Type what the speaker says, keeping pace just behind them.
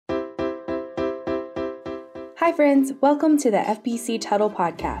Hi friends, welcome to the FBC Tuttle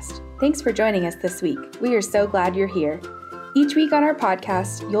Podcast. Thanks for joining us this week. We are so glad you're here. Each week on our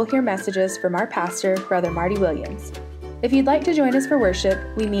podcast, you'll hear messages from our pastor, Brother Marty Williams. If you'd like to join us for worship,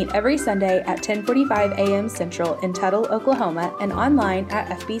 we meet every Sunday at 10:45 a.m. Central in Tuttle, Oklahoma, and online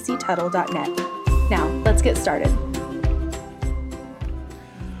at fbctuttle.net. Now, let's get started.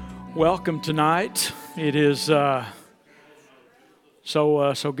 Welcome tonight. It is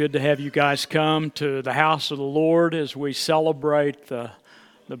so good to have you guys come to the house of the Lord as we celebrate the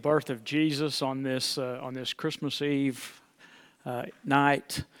birth of Jesus on this Christmas Eve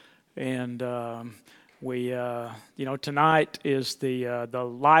night, and tonight is the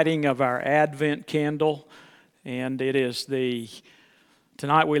lighting of our Advent candle, and it is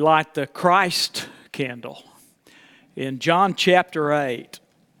tonight we light the Christ candle. In John chapter 8.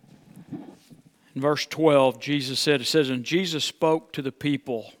 In verse 12, Jesus said, and Jesus spoke to the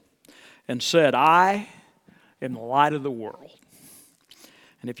people and said, I am the light of the world.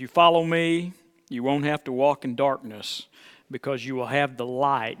 And if you follow me, you won't have to walk in darkness because you will have the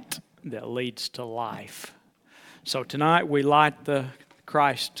light that leads to life. So tonight we light the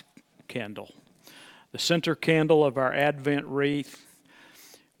Christ candle, the center candle of our Advent wreath.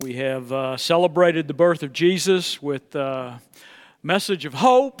 We have celebrated the birth of Jesus with message of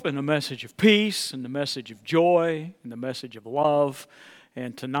hope and a message of peace and the message of joy and the message of love.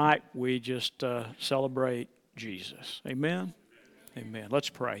 And tonight we just celebrate Jesus. Amen? Amen. Let's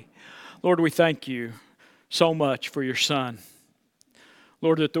pray. Lord, we thank you so much for your Son.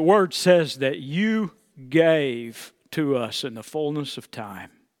 Lord, that the Word says that you gave to us in the fullness of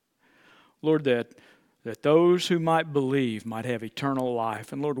time. Lord, that those who might believe might have eternal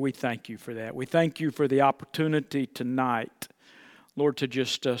life. And Lord, we thank you for that. We thank you for the opportunity tonight, Lord, to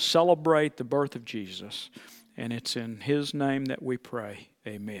just celebrate the birth of Jesus. And it's in His name that we pray.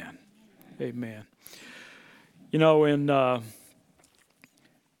 Amen. Amen. You know,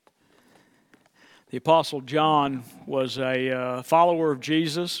 the Apostle John was a follower of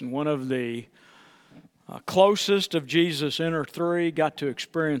Jesus and one of the closest of Jesus' inner three, got to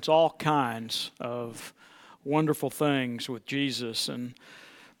experience all kinds of wonderful things with Jesus. And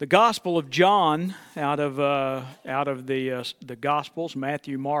the Gospel of John, out of the Gospels,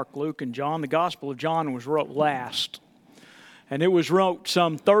 Matthew, Mark, Luke, and John, the Gospel of John was wrote last. And it was wrote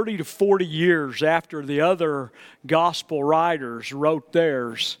some 30 to 40 years after the other Gospel writers wrote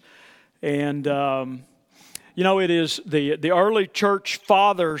theirs. And, it is the early church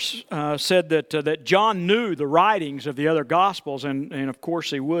fathers said that John knew the writings of the other Gospels, and of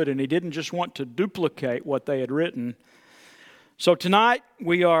course he would, and he didn't just want to duplicate what they had written. So tonight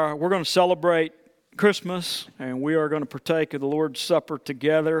we're going to celebrate Christmas, and we are going to partake of the Lord's Supper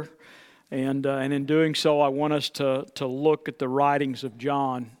together. And in doing so, I want us to look at the writings of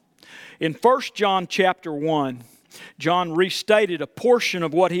John. In 1 John chapter 1, John restated a portion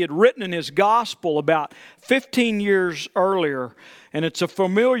of what he had written in his gospel about 15 years earlier. And it's a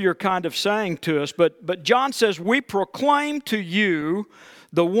familiar kind of saying to us. But John says, we proclaim to you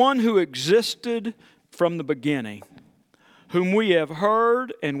the one who existed from the beginning, whom we have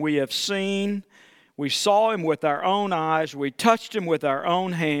heard and we have seen. We saw him with our own eyes. We touched him with our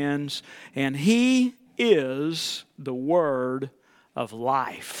own hands. And he is the word of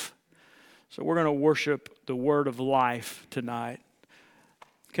life. So we're going to worship the word of life tonight.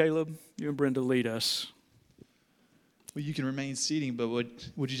 Caleb, you and Brenda lead us. Well, you can remain seating, but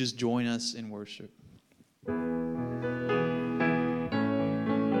would you just join us in worship?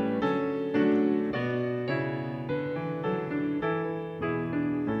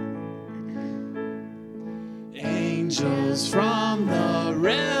 Angels from the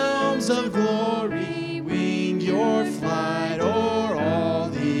realms of glory, wing your flight o'er all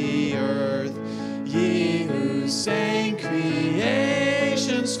the earth. Ye who sang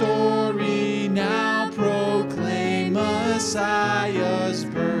creation's story, now proclaim Messiah's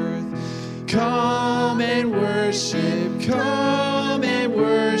birth. Come and worship,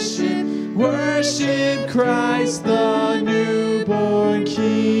 worship Christ the newborn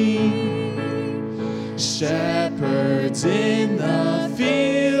King. Shepherds in the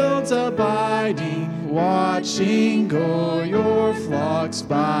fields abiding, watching go your flocks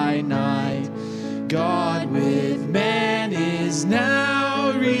by night. God with man is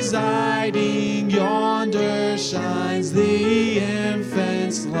now residing, yonder shines the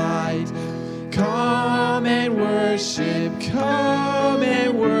infant's light. Come and worship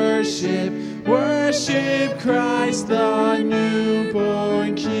Christ the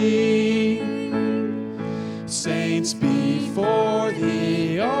newborn King. Saints before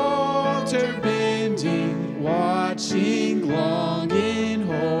the altar bending, watching long in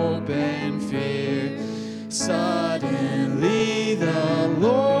hope and fear.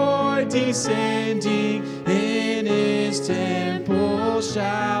 descending in his temple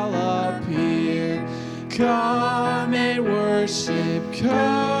shall appear. Come and worship,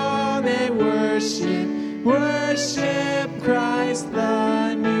 worship Christ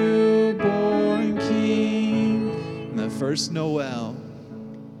the newborn King. The first Noel,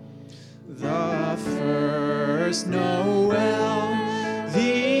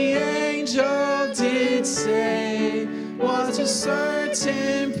 the angel did say, was a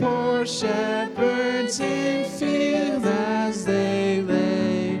certain poor shepherds in field as they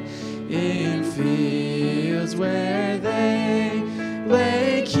lay in fields where they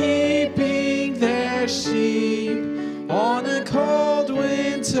lay keeping their sheep on a cold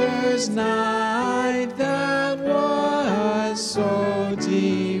winter's night that was so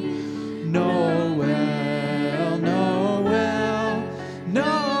deep. Noel, Noel,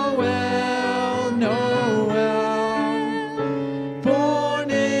 Noel, Noel, born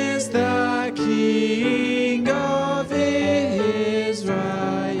is the King of Israel.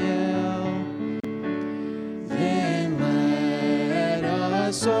 Then let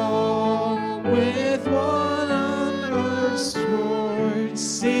us all with one accord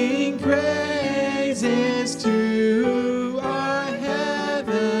sing praises to our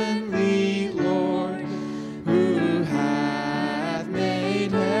heavenly Lord, who hath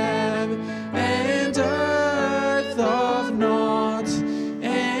made heaven and earth of naught,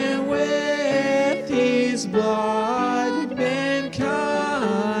 and with his blood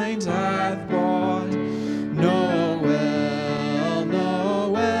mankind hath bought. Noel,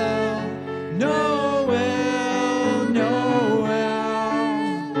 Noel, Noel,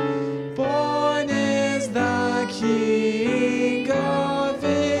 Noel, born is the King of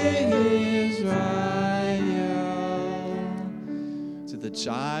Israel. To the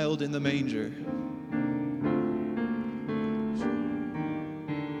child in the manger.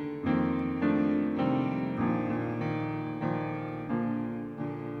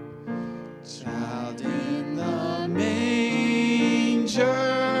 Child in the manger,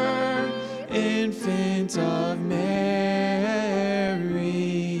 infant of Mary,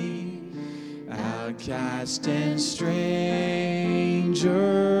 outcast and stranger,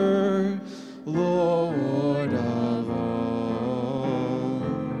 Lord of all.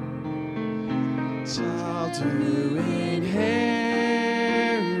 Child who inherits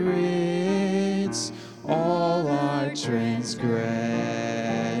all our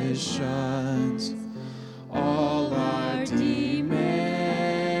transgressions, all our demerits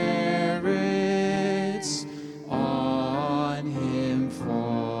on him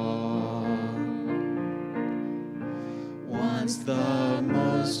fall. Once the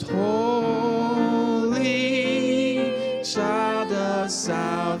most holy child of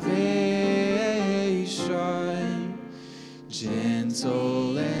salvation,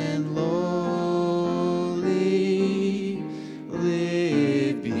 gentle and lowly,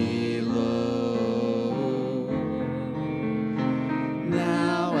 live below.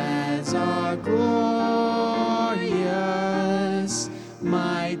 Now as our glorious,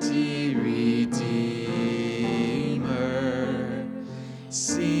 mighty Redeemer,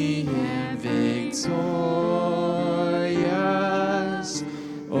 see him victorious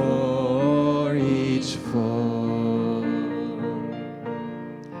o'er each foe.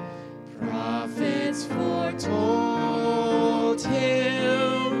 Prophets foretold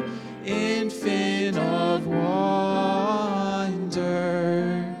him, infant of wonder.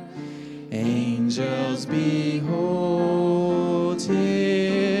 Angels behold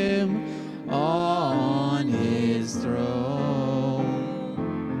him on his throne.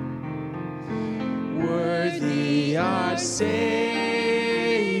 Worthy our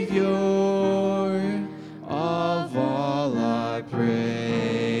Savior of all our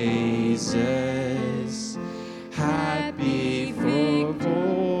praises, happy forever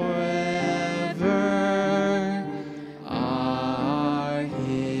are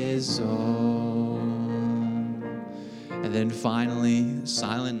his own. And then finally,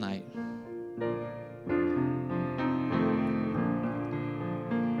 Silent Night.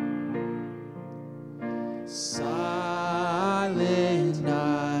 Silent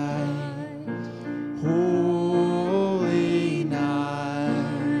night, holy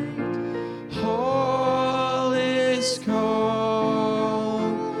night, all is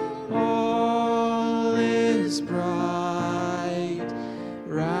calm, all is bright,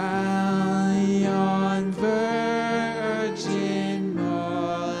 round yon virgin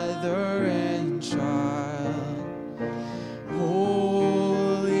mother and child,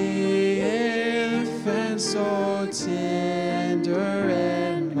 holy infant, so tender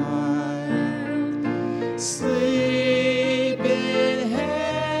and mild, sleep in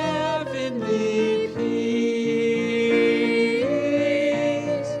heaven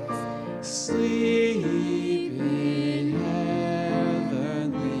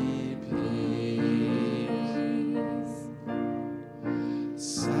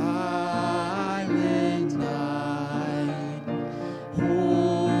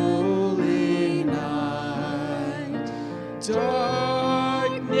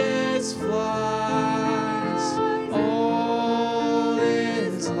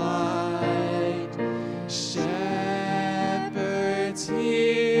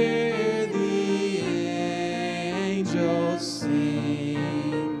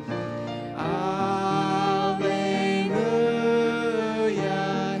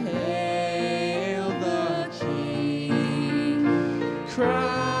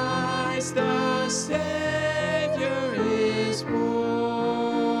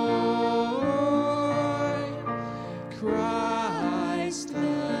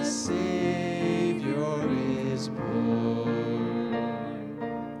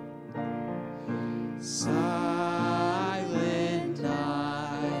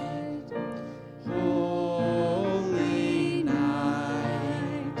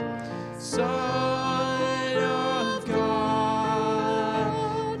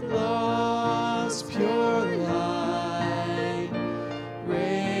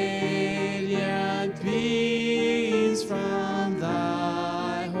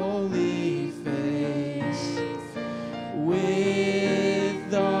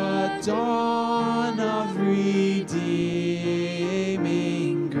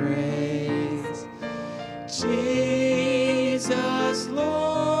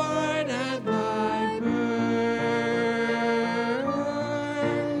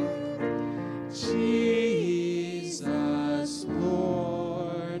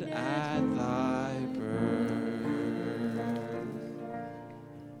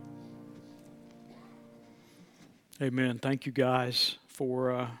Amen. Thank you guys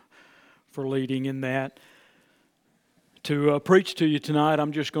for leading in that. To preach to you tonight,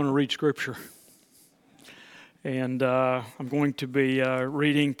 I'm just going to read Scripture. And I'm going to be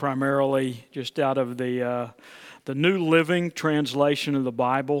reading primarily just out of the New Living Translation of the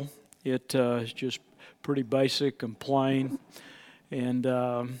Bible. It is just pretty basic and plain. And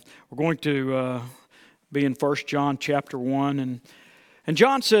we're going to be in 1 John chapter 1. And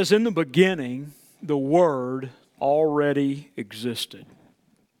John says, in the beginning, the Word already existed.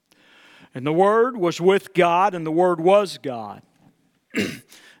 And the Word was with God, and the Word was God.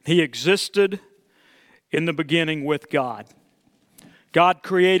 He existed in the beginning with God. God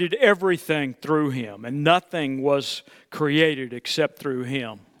created everything through Him, and nothing was created except through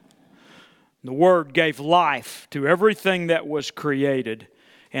Him. The Word gave life to everything that was created,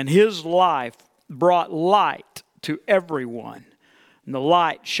 and His life brought light to everyone. And the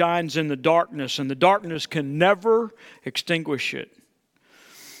light shines in the darkness, and the darkness can never extinguish it.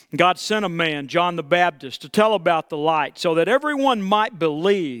 God sent a man, John the Baptist, to tell about the light so that everyone might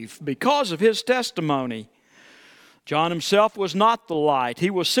believe because of his testimony. John himself was not the light.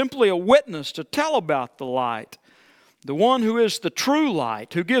 He was simply a witness to tell about the light. The one who is the true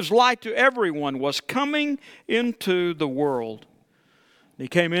light, who gives light to everyone, was coming into the world. He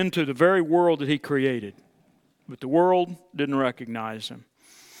came into the very world that He created, but the world didn't recognize Him.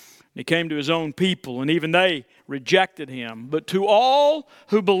 He came to His own people, and even they rejected Him. But to all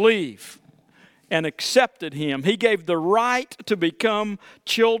who believe and accepted Him, He gave the right to become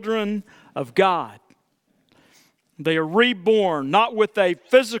children of God. They are reborn, not with a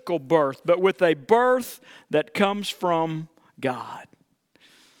physical birth, but with a birth that comes from God.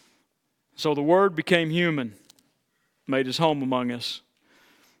 So the Word became human, made His home among us.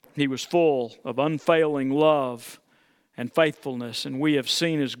 He was full of unfailing love and faithfulness, and we have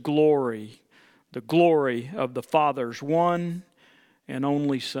seen His glory, the glory of the Father's one and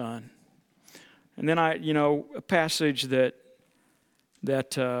only Son. And then a passage that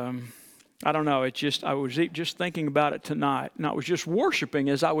I don't know, I was just thinking about it tonight, and I was just worshiping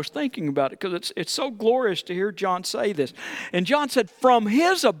as I was thinking about it, because it's so glorious to hear John say this. And John said, from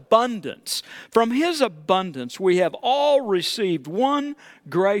his abundance, we have all received one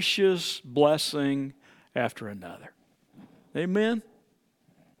gracious blessing after another. Amen?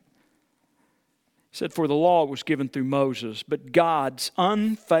 He said, for the law was given through Moses, but God's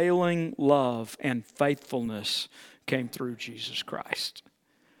unfailing love and faithfulness came through Jesus Christ.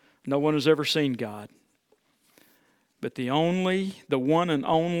 No one has ever seen God, but the one and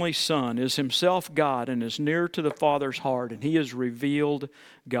only Son is Himself God and is near to the Father's heart, and He has revealed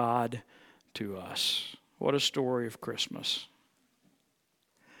God to us. What a story of Christmas.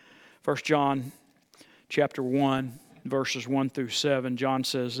 1 John chapter 1, verses 1 through 7, John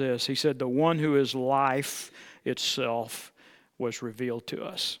says this. He said, the one who is life itself was revealed to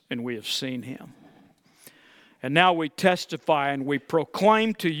us, and we have seen Him. And now we testify and we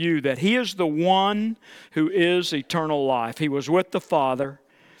proclaim to you that He is the one who is eternal life. He was with the Father,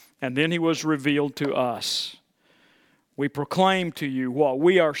 and then He was revealed to us. We proclaim to you what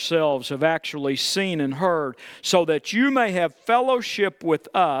we ourselves have actually seen and heard, so that you may have fellowship with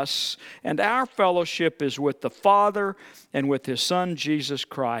us, and our fellowship is with the Father and with His Son, Jesus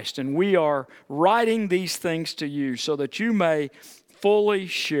Christ. And we are writing these things to you so that you may fully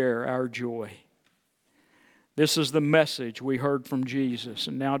share our joy. This is the message we heard from Jesus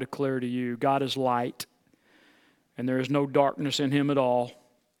and now declare to you. God is light, and there is no darkness in Him at all.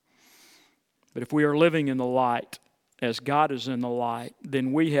 But if we are living in the light, as God is in the light,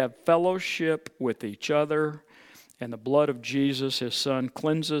 then we have fellowship with each other, and the blood of Jesus, His Son,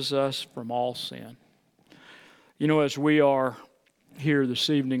 cleanses us from all sin. You know, as we are here this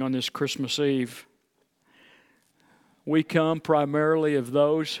evening on this Christmas Eve, we come primarily of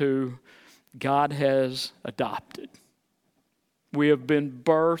those who God has adopted. We have been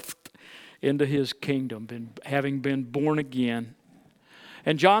birthed into His kingdom, having been born again.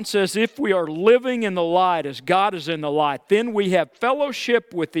 And John says, if we are living in the light as God is in the light, then we have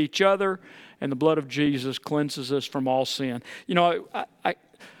fellowship with each other, and the blood of Jesus cleanses us from all sin. You know,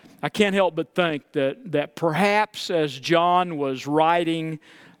 I can't help but think that perhaps as John was writing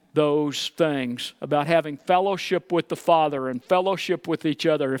those things about having fellowship with the Father and fellowship with each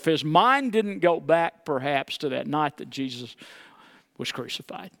other, if his mind didn't go back perhaps to that night that Jesus was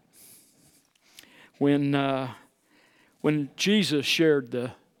crucified. When Jesus shared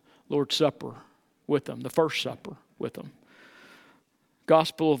the Lord's Supper with them, the first supper with them,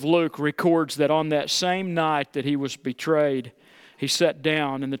 Gospel of Luke records that on that same night that He was betrayed, He sat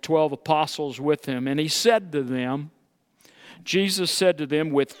down and the 12 apostles with Him, and He said to them, Jesus said to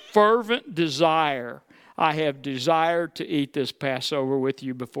them, with fervent desire, I have desired to eat this Passover with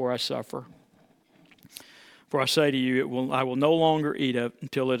you before I suffer. For I say to you, I will no longer eat it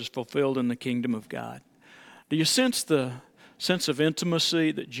until it is fulfilled in the kingdom of God. Do you sense the sense of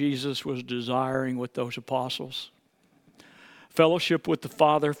intimacy that Jesus was desiring with those apostles? Fellowship with the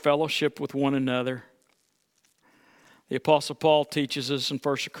Father, fellowship with one another. The Apostle Paul teaches us in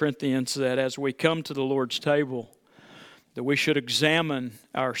 1 Corinthians that as we come to the Lord's table, that we should examine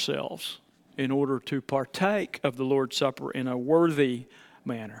ourselves in order to partake of the Lord's Supper in a worthy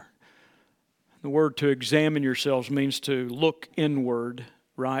manner. The word to examine yourselves means to look inward,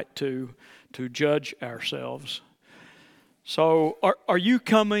 right? To judge ourselves. So are you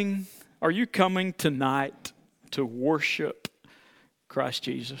coming tonight to worship Christ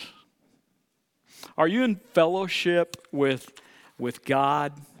Jesus? Are you in fellowship with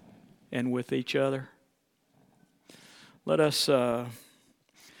God and with each other? Let us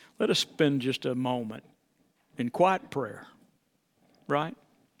spend just a moment in quiet prayer, right?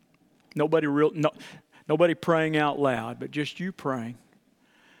 Nobody praying out loud, but just you praying,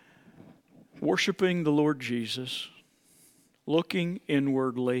 worshiping the Lord Jesus, looking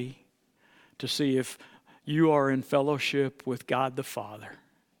inwardly to see if you are in fellowship with God the Father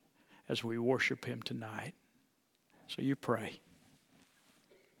as we worship Him tonight. So you pray.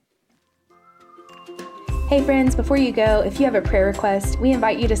 Hey friends, before you go, if you have a prayer request, we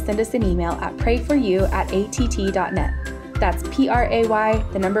invite you to send us an email at prayforyou@att.net. That's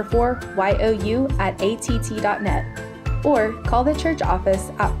PRAY4YOU@att.net. Or call the church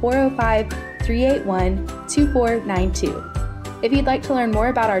office at 405-381-2492. If you'd like to learn more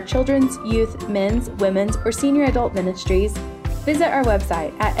about our children's, youth, men's, women's, or senior adult ministries, visit our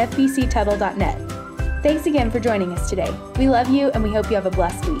website at fbctuttle.net. Thanks again for joining us today. We love you and we hope you have a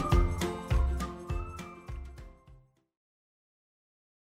blessed week.